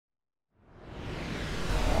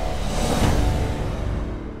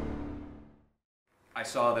I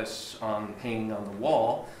saw this hanging on the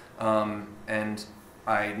wall, and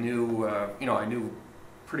I knew, I knew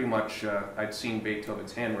pretty much, I'd seen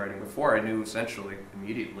Beethoven's handwriting before. I knew essentially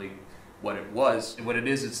immediately what it was. What it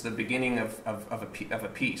is, it's the beginning of a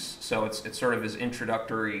piece. So it's sort of his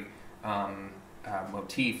introductory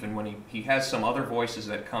motif, and when he has some other voices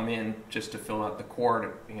that come in just to fill out the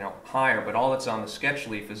chord, higher, but all that's on the sketch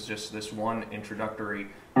leaf is just this one introductory.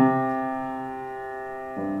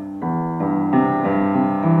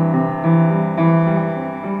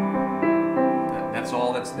 That's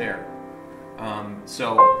all that's there.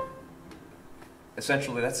 So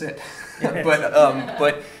essentially that's it.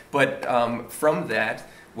 but from that,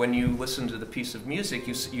 when you listen to the piece of music,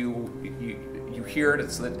 you hear it.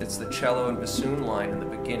 It's the cello and bassoon line in the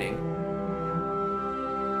beginning.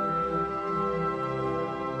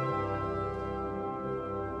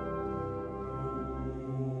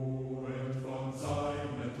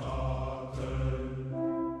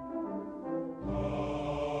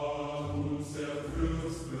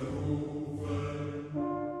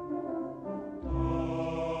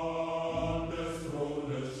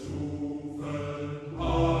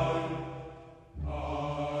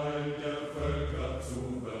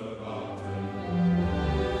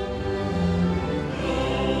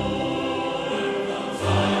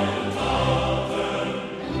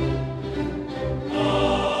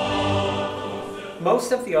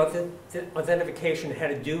 Most of the authentication had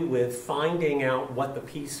to do with finding out what the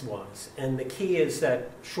piece was, and the key is that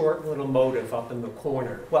short little motive up in the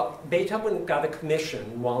corner. Well, Beethoven got a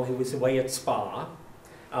commission while he was away at Spa,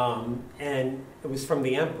 and it was from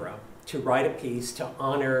the emperor, to write a piece to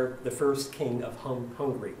honor the first king of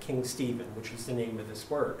Hungary, King Stephen, which is the name of this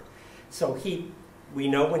work. So we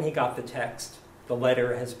know when he got the text. The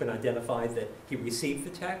letter has been identified that he received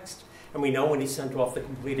the text, and we know when he sent off the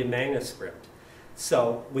completed manuscript.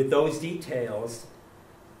 So with those details,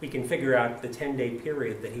 we can figure out the 10-day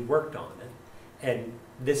period that he worked on it. And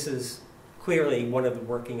this is clearly one of the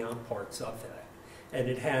working out parts of that. And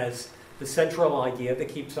it has the central idea that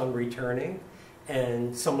keeps on returning,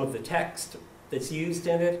 and some of the text that's used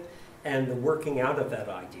in it, and the working out of that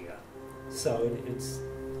idea. So it's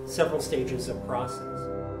several stages of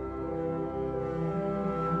process.